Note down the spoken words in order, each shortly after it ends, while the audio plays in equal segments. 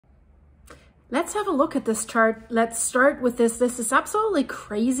Let's have a look at this chart. Let's start with this. This is absolutely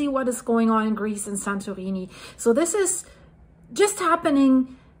crazy what is going on in Greece and Santorini. So this is just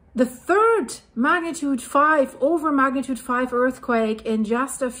happening, the third magnitude 5 over magnitude 5 earthquake in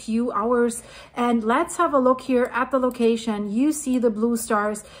just a few hours. And let's have a look here at the location. You see the blue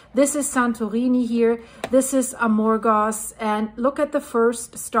stars. This is Santorini here. This is Amorgos. And look at the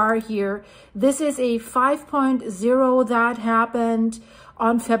first star here. This is a 5.0 that happened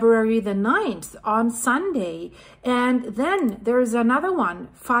on February the 9th, on Sunday. And then there's another one,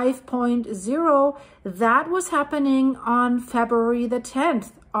 5.0, that was happening on February the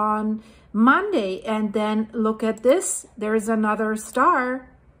 10th, on Monday. And then look at this, there's another star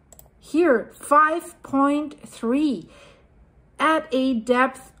here, 5.3, at a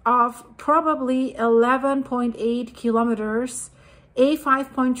depth of probably 11.8 kilometers, a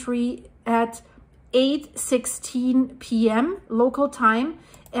 5.3 at 8:16 p.m. local time.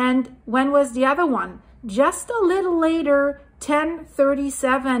 And when was the other one? Just a little later,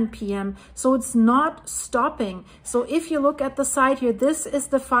 10:37 p.m. So it's not stopping. So if you look at the side here, this is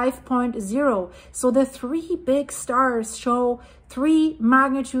the 5.0. So the three big stars show 3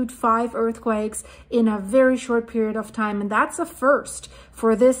 magnitude 5 earthquakes in a very short period of time. And that's a first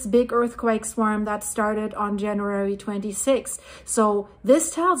for this big earthquake swarm that started on January 26th. So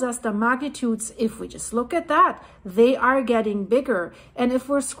this tells us the magnitudes, if we just look at that, they are getting bigger. And if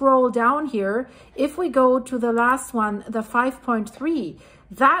we scroll down here, if we go to the last one, the 5.3,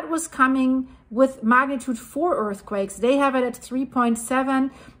 that was coming with magnitude 4 earthquakes. They have it at 3.7,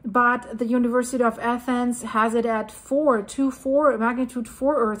 but the University of Athens has it at 4, magnitude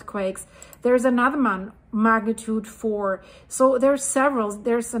 4 earthquakes. There's another one, magnitude 4. So there's several.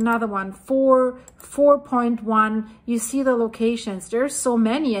 There's another one, 4, 4.1. You see the locations. There's so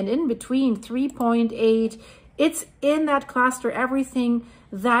many, and in between 3.8. It's in that cluster. Everything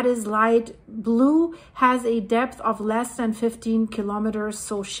that is light blue has a depth of less than 15 kilometers,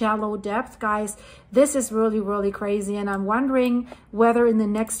 so shallow depth, guys. This is really, really crazy, and I'm wondering whether in the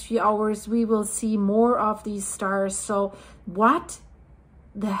next few hours we will see more of these stars. So what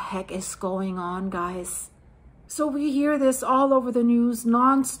the heck is going on, guys? So we hear this all over the news,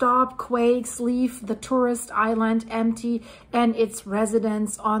 non-stop quakes leave the tourist island empty and its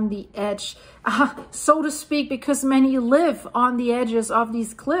residents on the edge, so to speak, because many live on the edges of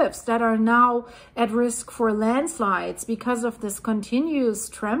these cliffs that are now at risk for landslides because of this continuous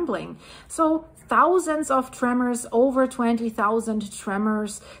trembling. So thousands of tremors, over 20,000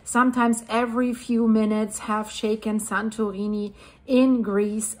 tremors, sometimes every few minutes, have shaken Santorini in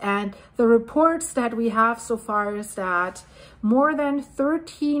Greece. And the reports that we have so far is that more than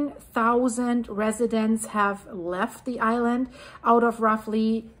 13,000 residents have left the island out of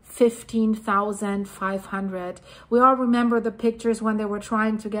roughly 15,500. We all remember the pictures when they were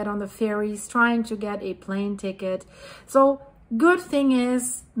trying to get on the ferries, trying to get a plane ticket. So good thing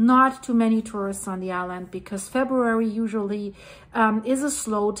is not too many tourists on the island, because February usually is a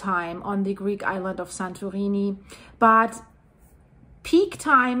slow time on the Greek island of Santorini. But peak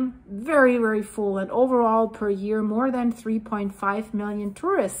time, very, very full. And overall per year, more than 3.5 million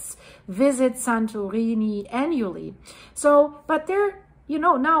tourists visit Santorini annually. So, but they're, you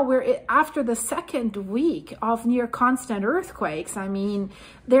know, now we're after the second week of near constant earthquakes. I mean,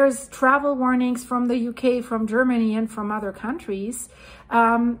 there's travel warnings from the UK, from Germany, and from other countries.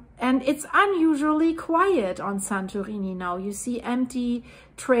 And it's unusually quiet on Santorini now. You see empty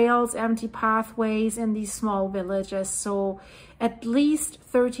trails, empty pathways in these small villages. So at least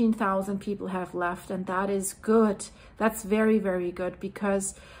 13,000 people have left, and that is good. That's very, very good,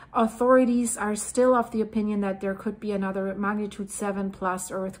 because authorities are still of the opinion that there could be another magnitude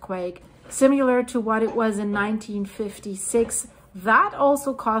 7+ earthquake, similar to what it was in 1956. That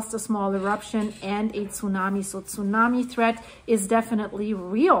also caused a small eruption and a tsunami. So tsunami threat is definitely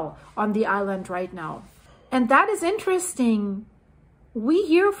real on the island right now. And that is interesting. We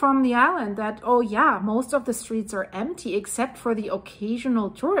hear from the island that, oh yeah, most of the streets are empty except for the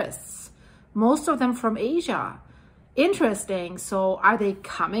occasional tourists, most of them from Asia. Interesting. So are they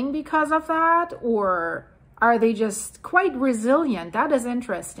coming because of that, or are they just quite resilient? That is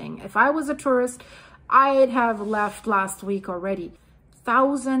interesting. If I was a tourist, I'd have left last week already.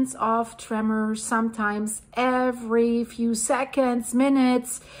 Thousands of tremors, sometimes every few seconds,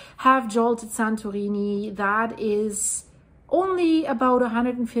 minutes, have jolted Santorini. That is only about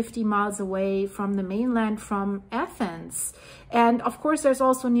 150 miles away from the mainland from Athens. And of course, there's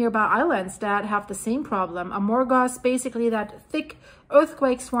also nearby islands that have the same problem. Amorgos, basically that thick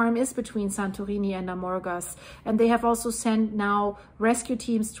earthquake swarm is between Santorini and Amorgos. And they have also sent now rescue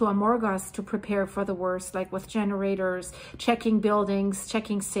teams to Amorgos to prepare for the worst, like with generators, checking buildings,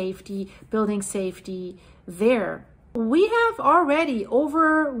 checking safety, building safety there. We have already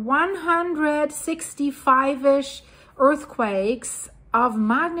over 165-ish earthquakes of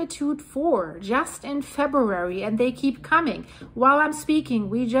magnitude 4 just in February, and they keep coming. While I'm speaking,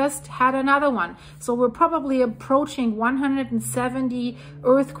 we just had another one. So we're probably approaching 170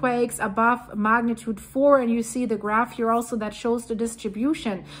 earthquakes above magnitude 4, and you see the graph here also that shows the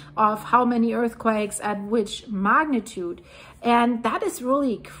distribution of how many earthquakes at which magnitude. And that is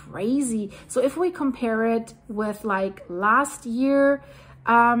really crazy. So if we compare it with like last year,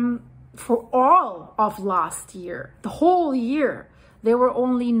 for all of last year, the whole year, there were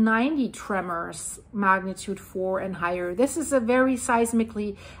only 90 tremors, magnitude 4 and higher. This is a very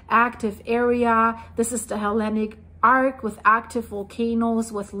seismically active area. This is the Hellenic Arc with active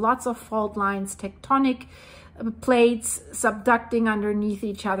volcanoes, with lots of fault lines, tectonic plates subducting underneath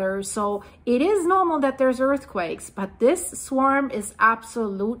each other. So it is normal that there's earthquakes, but this swarm is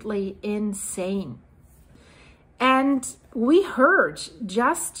absolutely insane. And we heard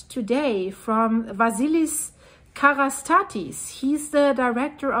just today from Vasilis Karastatis. He's the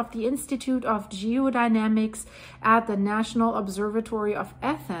director of the Institute of Geodynamics at the National Observatory of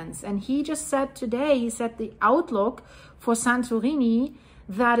Athens. And he just said today, he said the outlook for Santorini,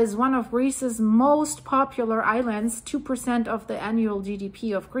 that is one of Greece's most popular islands, 2% of the annual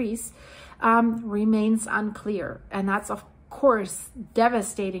GDP of Greece, remains unclear. And that's of course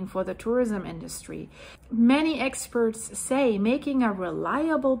devastating for the tourism industry. Many experts say making a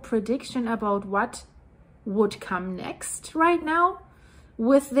reliable prediction about what would come next right now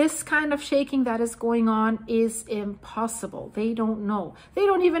with this kind of shaking that is going on is impossible. They don't know. They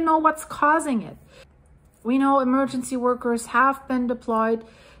don't even know what's causing it. We know emergency workers have been deployed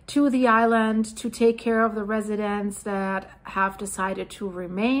to the island to take care of the residents that have decided to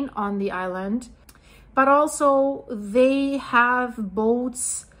remain on the island. But also they have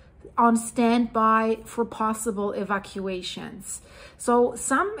boats on standby for possible evacuations. So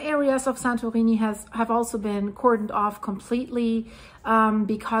some areas of Santorini have also been cordoned off completely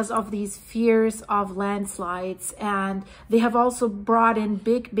because of these fears of landslides. And they have also brought in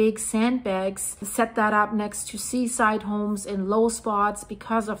big sandbags, set that up next to seaside homes in low spots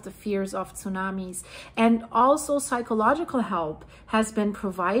because of the fears of tsunamis. And also psychological help has been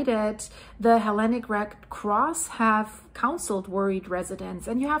provided. The Hellenic Red Cross have counseled worried residents.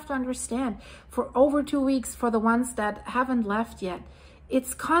 And you have to understand, for over 2 weeks, for the ones that haven't left yet,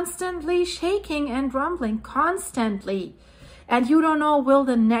 it's constantly shaking and rumbling, constantly. And you don't know, will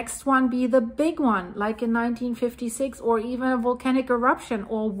the next one be the big one, like in 1956, or even a volcanic eruption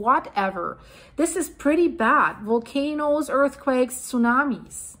or whatever. This is pretty bad. Volcanoes, earthquakes,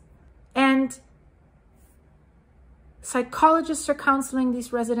 tsunamis. And psychologists are counseling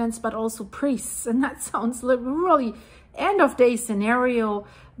these residents, but also priests. And that sounds like really end of day scenario,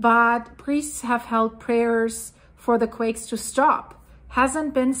 but priests have held prayers for the quakes to stop.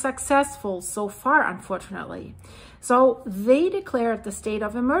 Hasn't been successful so far, unfortunately. So they declared the state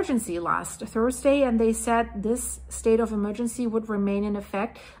of emergency last Thursday, and they said this state of emergency would remain in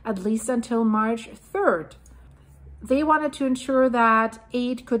effect at least until March 3rd. They wanted to ensure that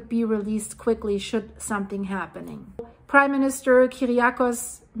aid could be released quickly should something happening. Prime Minister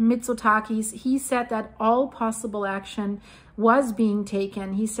Kyriakos Mitsotakis, he said that all possible action was being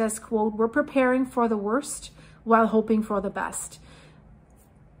taken. He says, quote, "We're preparing for the worst while hoping for the best."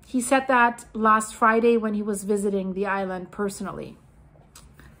 He said that last Friday when he was visiting the island personally.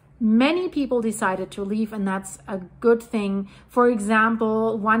 Many people decided to leave, and that's a good thing. For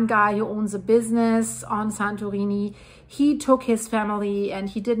example, one guy who owns a business on Santorini, he took his family and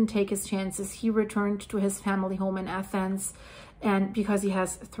he didn't take his chances. He returned to his family home in Athens, and because he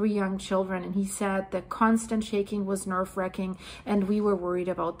has 3 young children, and he said the constant shaking was nerve-wracking and we were worried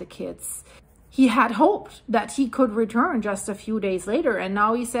about the kids. He had hoped that he could return just a few days later. And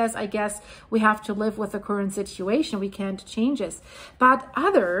now he says, I guess we have to live with the current situation. We can't change this. But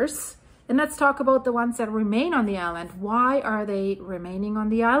others, and let's talk about the ones that remain on the island. Why are they remaining on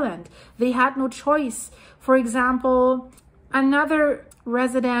the island? They had no choice. For example, another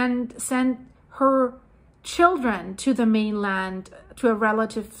resident sent her children to the mainland, to a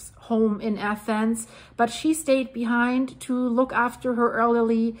relative's home in Athens, but she stayed behind to look after her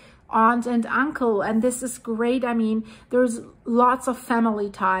elderly aunt and uncle. And this is great. I mean, there's lots of family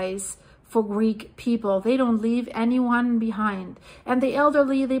ties for Greek people. They don't leave anyone behind. And the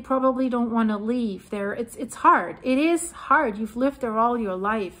elderly, they probably don't want to leave there. It's hard. It is hard. You've lived there all your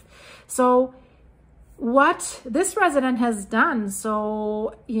life. So what this resident has done,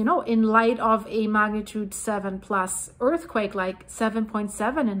 so, you know, in light of a magnitude 7+ earthquake, like 7.7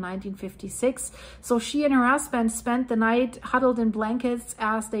 in 1956, so she and her husband spent the night huddled in blankets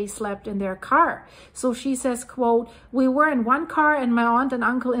as they slept in their car. So she says, quote, "We were in one car and my aunt and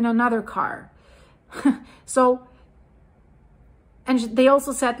uncle in another car." So, and they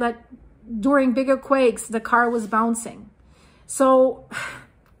also said that during bigger quakes, the car was bouncing. So,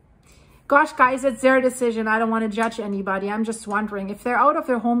 gosh, guys, it's their decision. I don't want to judge anybody. I'm just wondering, if they're out of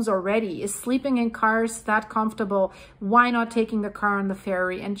their homes already, is sleeping in cars that comfortable? Why not taking the car on the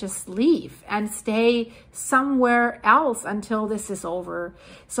ferry and just leave and stay somewhere else until this is over?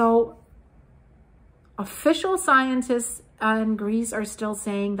 So official scientists in Greece are still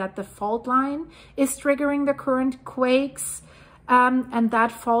saying that the fault line is triggering the current quakes. And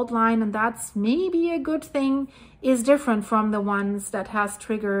that fault line, and that's maybe a good thing, is different from the ones that has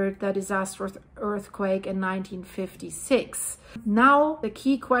triggered the disastrous earthquake in 1956. Now, the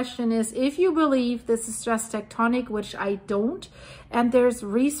key question is, if you believe this is just tectonic, which I don't, and there's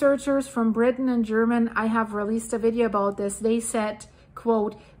researchers from Britain and Germany, I have released a video about this. They said,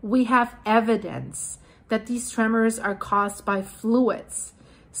 quote, "We have evidence that these tremors are caused by fluids."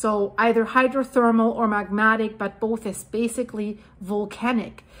 So either hydrothermal or magmatic, but both is basically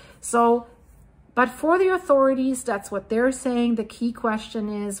volcanic. So, but for the authorities, that's what they're saying. The key question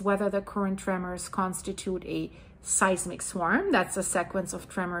is whether the current tremors constitute a seismic swarm. That's a sequence of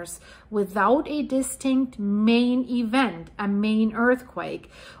tremors without a distinct main event, a main earthquake,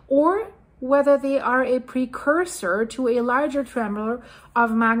 or whether they are a precursor to a larger tremor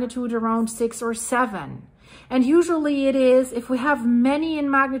of magnitude around 6 or 7. And usually it is, if we have many in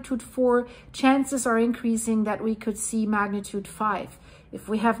magnitude 4, chances are increasing that we could see magnitude 5. If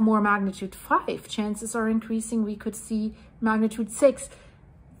we have more magnitude 5, chances are increasing we could see magnitude 6.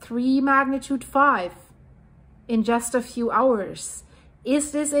 3 magnitude 5 in just a few hours.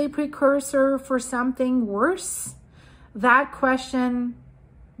 Is this a precursor for something worse? That question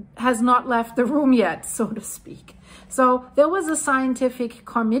has not left the room yet, so to speak. So there was a scientific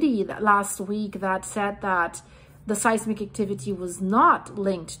committee that last week that said that the seismic activity was not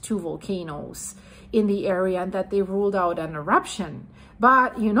linked to volcanoes in the area and that they ruled out an eruption.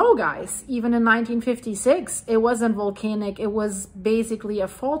 But you know, guys, even in 1956, it wasn't volcanic. It was basically a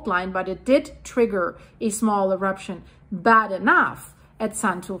fault line, but it did trigger a small eruption bad enough at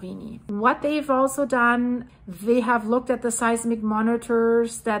Santorini. What they've also done, they have looked at the seismic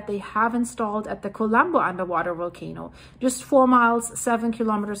monitors that they have installed at the Kolumbo underwater volcano, just 4 miles, 7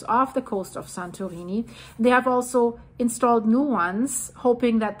 kilometers off the coast of Santorini. They have also installed new ones,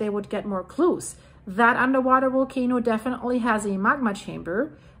 hoping that they would get more clues. That underwater volcano definitely has a magma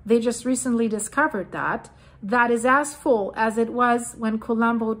chamber. They just recently discovered that. That is as full as it was when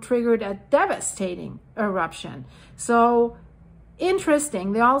Kolumbo triggered a devastating eruption. So,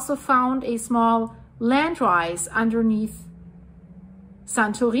 interesting. They also found a small land rise underneath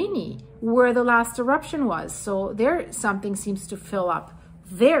Santorini where the last eruption was. So there something seems to fill up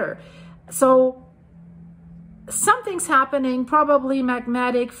there. So something's happening, probably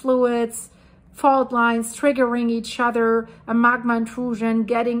magmatic fluids, fault lines triggering each other, a magma intrusion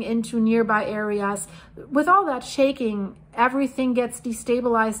getting into nearby areas. With all that shaking, everything gets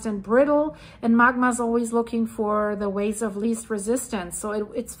destabilized and brittle, and magma is always looking for the ways of least resistance.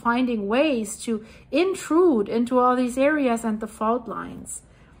 So it's finding ways to intrude into all these areas and the fault lines.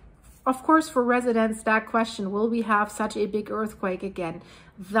 Of course, for residents, that question, will we have such a big earthquake again?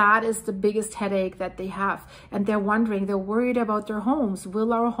 That is the biggest headache that they have. And they're wondering, they're worried about their homes.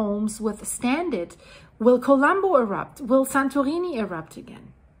 Will our homes withstand it? Will Kolumbo erupt? Will Santorini erupt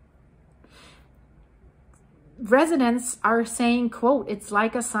again? Residents are saying, quote, "It's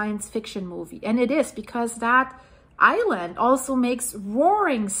like a science fiction movie." And it is, because that island also makes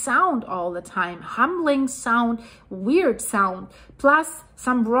roaring sound all the time, humbling sound, weird sound, plus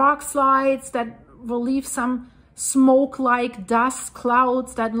some rock slides that relieve some smoke-like dust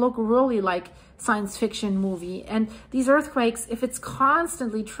clouds that look really like science fiction movie. And these earthquakes, if it's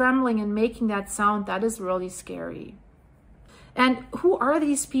constantly trembling and making that sound, that is really scary. And who are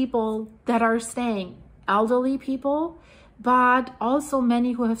these people that are staying? Elderly people, but also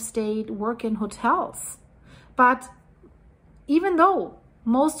many who have stayed, work in hotels. But even though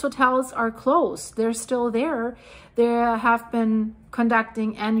most hotels are closed, they're still there. They have been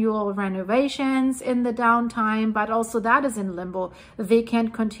conducting annual renovations in the downtime, but also that is in limbo. They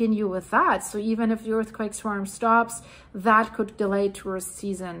can't continue with that. So even if the earthquake swarm stops, that could delay tourist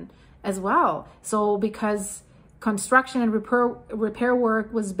season as well. So because construction and repair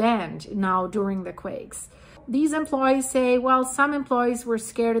work was banned now during the quakes. These employees say, well, some employees were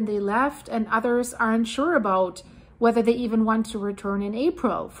scared and they left, and others are unsure about whether they even want to return in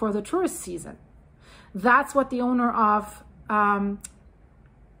April for the tourist season. That's what the owner of a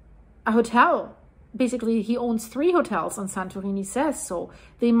hotel, basically he owns 3 hotels on Santorini, says, so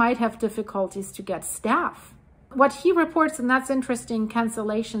they might have difficulties to get staff. What he reports, and that's interesting,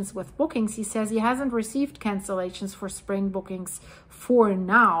 cancellations with bookings. He says he hasn't received cancellations for spring bookings for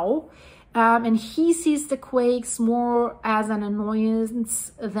now. And he sees the quakes more as an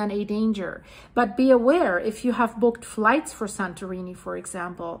annoyance than a danger. But be aware, if you have booked flights for Santorini, for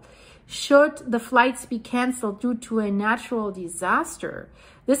example, should the flights be canceled due to a natural disaster,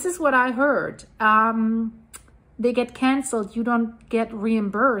 this is what I heard. They get canceled, you don't get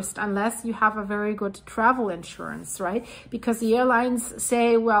reimbursed unless you have a very good travel insurance, right? Because the airlines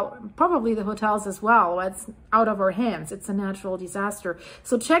say, well, probably the hotels as well, it's out of our hands, it's a natural disaster.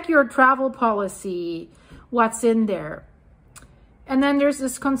 So check your travel policy, what's in there. And then there's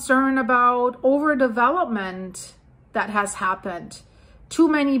this concern about overdevelopment that has happened. Too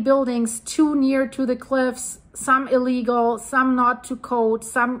many buildings too near to the cliffs, some illegal, some not to code,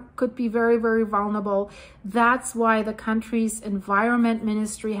 some could be very, very vulnerable. That's why the country's environment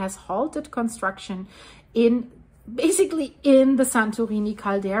ministry has halted construction basically in the Santorini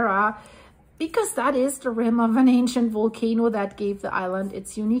caldera, because that is the rim of an ancient volcano that gave the island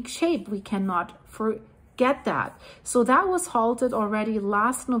its unique shape. We cannot forget that. So that was halted already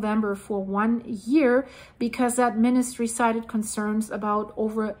last November for 1 year because that ministry cited concerns about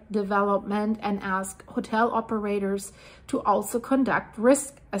overdevelopment and asked hotel operators to also conduct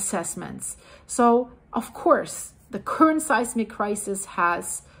risk assessments. So of course, the current seismic crisis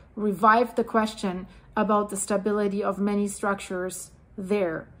has revived the question about the stability of many structures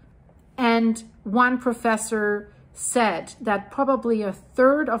there. And one professor said that probably a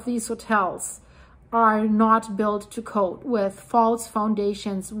third of these hotels are not built to code, with false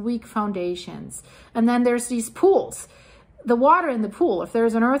foundations, weak foundations. And then there's these pools. The water in the pool, if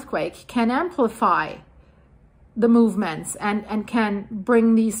there's an earthquake, can amplify the movements and can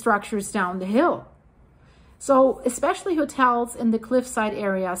bring these structures down the hill. So especially hotels in the cliffside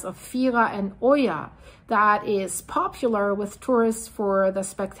areas of Fira and Oya, that is popular with tourists for the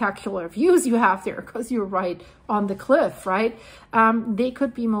spectacular views you have there because you're right on the cliff, right? They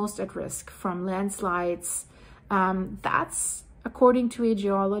could be most at risk from landslides. That's according to a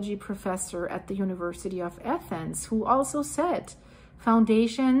geology professor at the University of Athens, who also said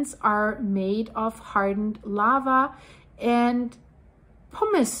foundations are made of hardened lava and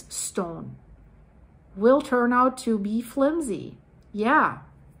pumice stone. Will turn out to be flimsy. Yeah.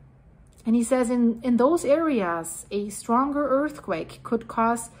 And he says in those areas, a stronger earthquake could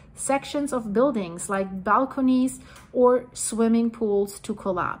cause sections of buildings like balconies or swimming pools to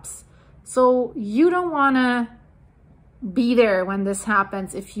collapse. So you don't want to be there when this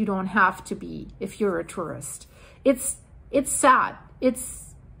happens if you don't have to be, if you're a tourist. It's sad.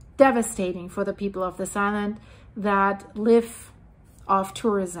 It's devastating for the people of this island that live of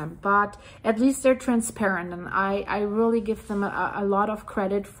tourism, but at least they're transparent, and I really give them a lot of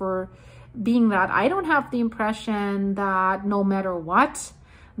credit for being that. I don't have the impression that no matter what,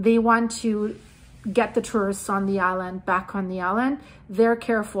 they want to get the tourists on the island back on the island. They're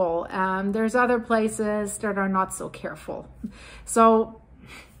careful. There's other places that are not so careful. So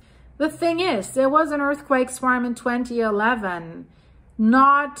the thing is, there was an earthquake swarm in 2011,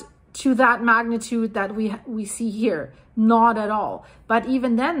 not to that magnitude that we see here, not at all. But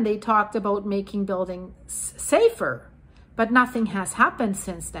even then they talked about making buildings safer, but nothing has happened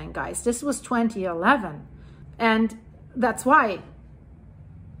since then, guys. This was 2011. And that's why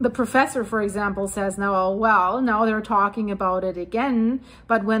the professor, for example, says now, oh, well, now they're talking about it again,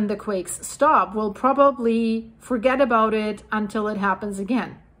 but when the quakes stop, we'll probably forget about it until it happens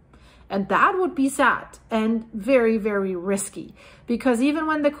again. And that would be sad and very, very risky, because even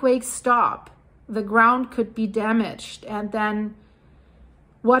when the quakes stop, the ground could be damaged, and then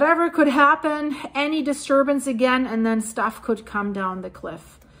whatever could happen, any disturbance again, and then stuff could come down the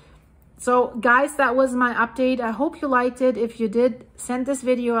cliff. So guys, that was my update. I hope you liked it. If you did, send this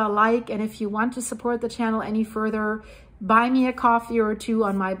video a like, and if you want to support the channel any further, buy me a coffee or two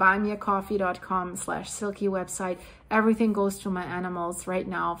on my buymeacoffee.com/silky website. Everything goes to my animals right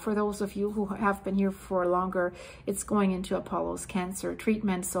now. For those of you who have been here for longer, it's going into Apollo's cancer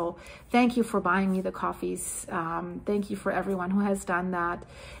treatment. So thank you for buying me the coffees. Thank you for everyone who has done that.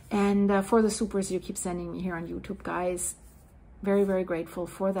 And for the supers you keep sending me here on YouTube, guys. Very, very grateful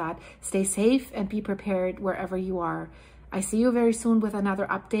for that. Stay safe and be prepared wherever you are. I see you very soon with another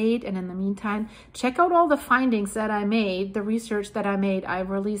update. And in the meantime, check out all the findings that I made, the research that I made. I've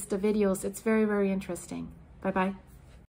released the videos. It's very, very interesting. Bye-bye.